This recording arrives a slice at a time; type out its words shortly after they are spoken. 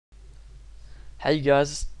Hey you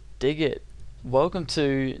guys, dig it. Welcome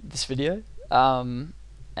to this video. And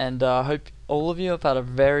I hope all of you have had a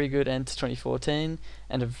very good end to 2014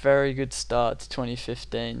 and a very good start to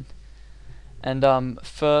 2015. And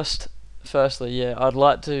firstly, yeah, I'd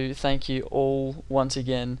like to thank you all once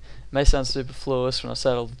again. It may sound superfluous when I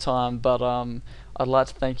say it all the time, but I'd like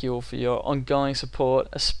to thank you all for your ongoing support,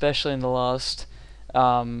 especially in the last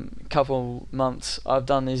couple months. I've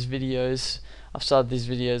done these videos. I've started these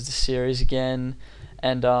videos, this series again,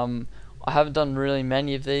 and I haven't done really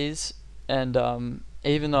many of these, and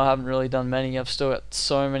even though I haven't really done many, I've still got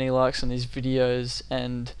so many likes on these videos,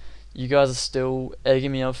 and you guys are still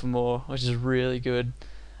egging me on for more, which is really good.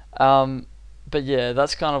 But yeah,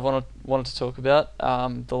 that's kind of what I wanted to talk about.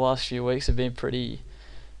 The last few weeks have been pretty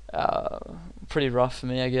rough for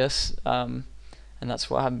me, I guess, and that's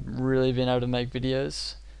why I haven't really been able to make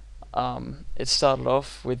videos. It started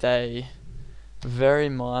off with a very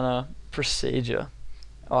minor procedure.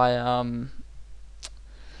 I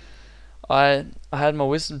I had my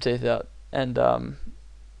wisdom teeth out, and I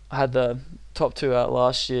had the top two out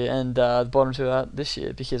last year and the bottom two out this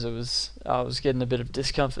year because I was getting a bit of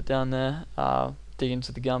discomfort down there, digging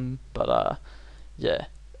into the gum. But yeah,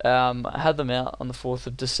 I had them out on the 4th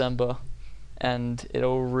of December, and it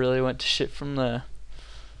all really went to shit from there.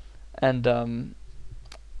 And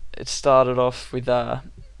it started off with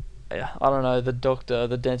yeah, I don't know,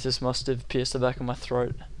 the dentist must have pierced the back of my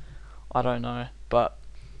throat. I don't know, but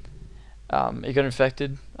it got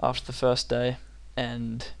infected after the first day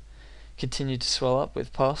and continued to swell up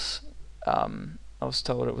with pus. I was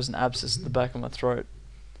told it was an abscess at the back of my throat,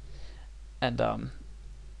 and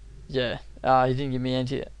yeah, he didn't give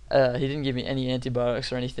me any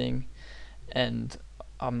antibiotics or anything, and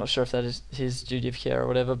I'm not sure if that is his duty of care or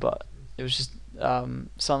whatever, but it was just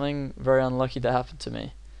something very unlucky that happened to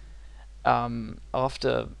me.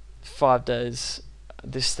 After 5 days,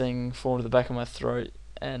 this thing formed at the back of my throat,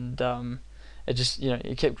 and it just,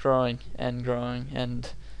 it kept growing and growing,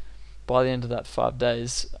 and by the end of that 5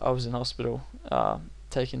 days, I was in hospital,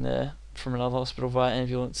 taken there from another hospital via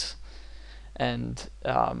ambulance, and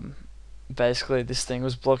basically this thing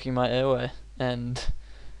was blocking my airway, and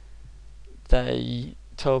they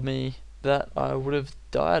told me that I would have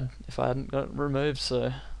died if I hadn't got it removed.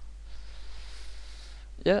 So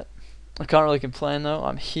yeah, I can't really complain though.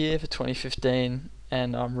 I'm here for 2015,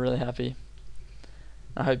 and I'm really happy.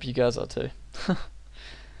 I hope you guys are too.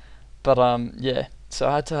 But yeah, so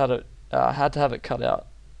I had to have it cut out,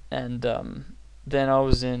 and then I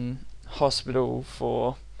was in hospital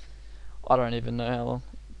for I don't even know how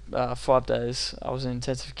long. 5 days. I was in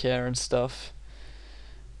intensive care and stuff,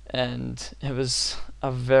 and it was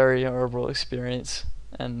a very horrible experience.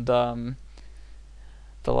 And the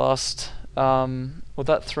last well,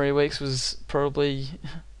 that 3 weeks was probably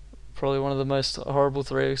one of the most horrible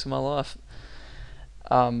 3 weeks of my life.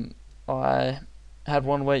 I had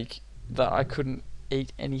one week that I couldn't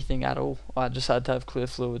eat anything at all. I just had to have clear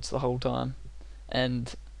fluids the whole time,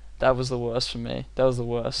 and that was the worst for me. That was the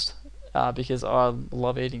worst, because I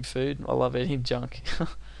love eating food. I love eating junk,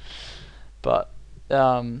 but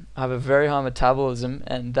I have a very high metabolism,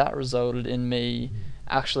 and that resulted in me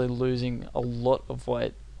actually losing a lot of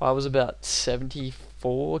weight. I was about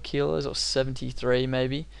 74 kilos or 73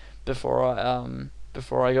 maybe before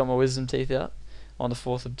I got my wisdom teeth out on the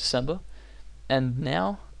 4th of December, and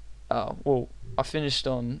now, well, I finished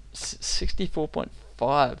on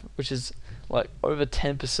 64.5, which is like over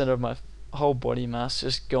 10% of my whole body mass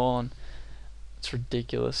just gone. It's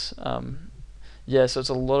ridiculous. Yeah, so it's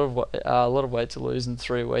a lot of weight to lose in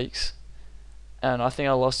 3 weeks, and I think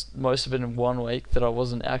I lost most of it in one week that I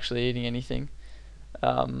wasn't actually eating anything.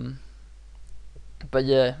 Um, but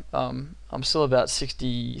yeah, I'm still about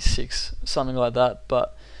 66, something like that.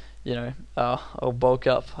 But I'll bulk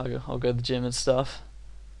up. I'll go to the gym and stuff.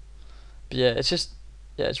 But yeah,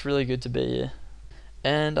 it's really good to be here.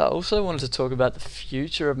 And I also wanted to talk about the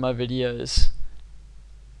future of my videos.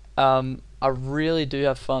 I really do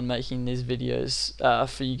have fun making these videos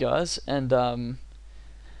for you guys, and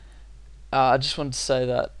I just wanted to say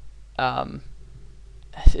that um,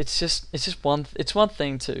 it's one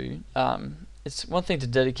thing to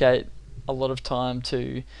dedicate a lot of time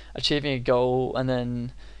to achieving a goal and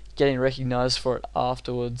then getting recognized for it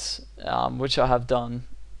afterwards, which I have done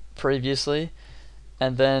previously,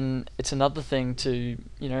 and then it's another thing to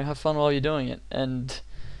have fun while you're doing it. And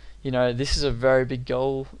this is a very big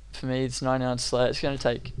goal for me. It's 99 Slayer. It's going to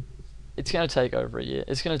take over a year.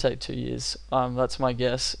 It's going to take 2 years. That's my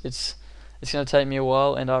guess. It's going to take me a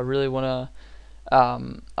while, and I really want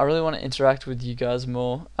to interact with you guys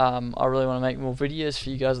more. I really want to make more videos for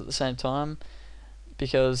you guys at the same time,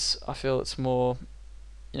 because I feel it's more,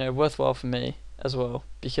 worthwhile for me as well,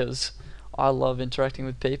 because I love interacting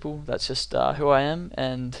with people. That's just who I am,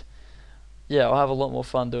 and yeah, I'll have a lot more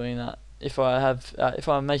fun doing that if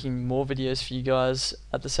I'm making more videos for you guys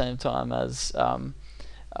at the same time as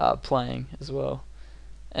playing as well.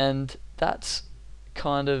 And that's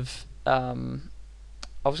kind of I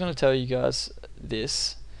was going to tell you guys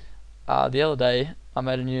this the other day. I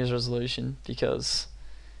made a New Year's resolution because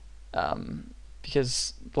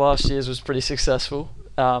last year's was pretty successful.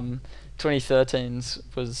 2013's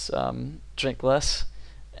was drink less,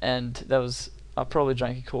 and that was I probably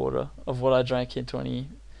drank a quarter of what I drank in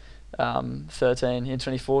 2013 in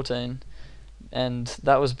 2014, and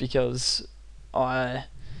that was because I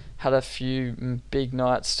had a few big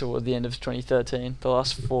nights toward the end of 2013. The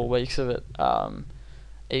last 4 weeks of it,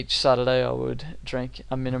 each Saturday I would drink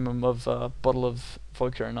a minimum of a bottle of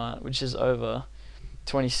vodka a night, which is over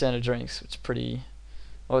 20 cent of drinks. It's pretty,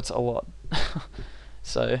 well, it's a lot.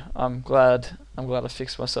 So I'm glad I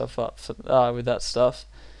fixed myself up with that stuff.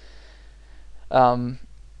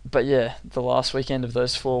 But yeah, the last weekend of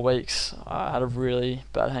those 4 weeks, I had a really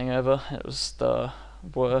bad hangover. It was the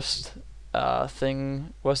worst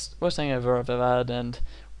worst hangover I've ever had, and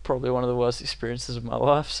probably one of the worst experiences of my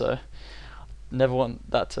life. So never want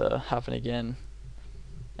that to happen again.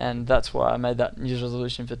 And that's why I made that New Year's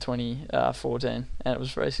resolution for 2014, and it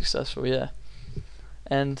was very successful. Yeah.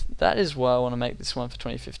 And that is why I want to make this one for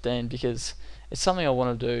 2015, because it's something I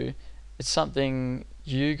want to do. It's something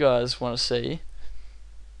you guys want to see,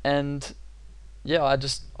 and yeah, I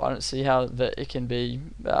don't see how that it can be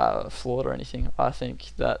flawed or anything. I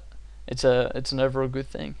think that it's an overall good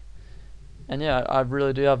thing, and yeah, I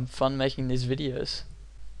really do have fun making these videos.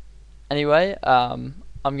 Anyway, I'm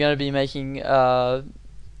going to be making a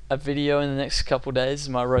video in the next couple days,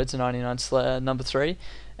 my Road to 99 Slayer number 3,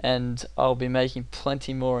 and I'll be making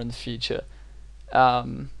plenty more in the future.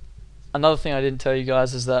 Another thing I didn't tell you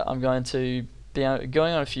guys is that I'm going to be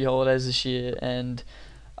going on a few holidays this year, and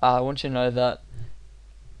I want you to know that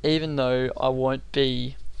even though I won't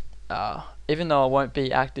be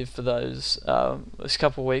active for those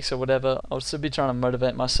couple of weeks or whatever, I'll still be trying to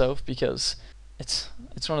motivate myself, because it's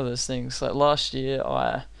one of those things. Like last year,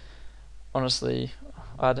 I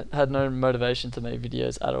had no motivation to make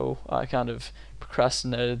videos at all. I kind of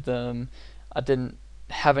procrastinated them. I didn't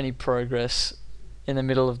have any progress in the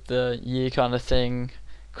middle of the year, kind of thing.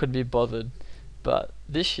 Couldn't be bothered. But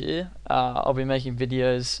this year, I'll be making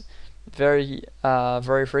videos very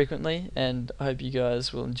frequently, and I hope you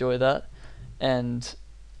guys will enjoy that. And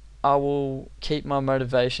I will keep my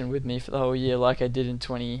motivation with me for the whole year, like I did in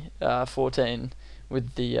 2014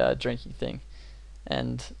 with the drinking thing.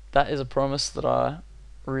 And that is a promise that I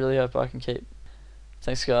really hope I can keep.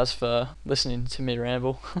 Thanks guys for listening to me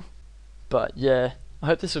ramble. But yeah, I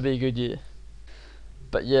hope this will be a good year.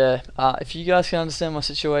 But yeah, if you guys can understand my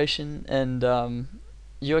situation, and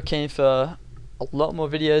you're keen for a lot more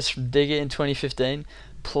videos from Digger in 2015,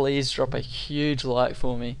 please drop a huge like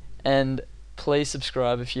for me, and please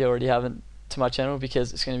subscribe if you already haven't to my channel,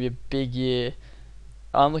 because it's going to be a big year.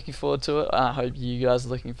 I'm looking forward to it. I hope you guys are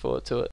looking forward to it.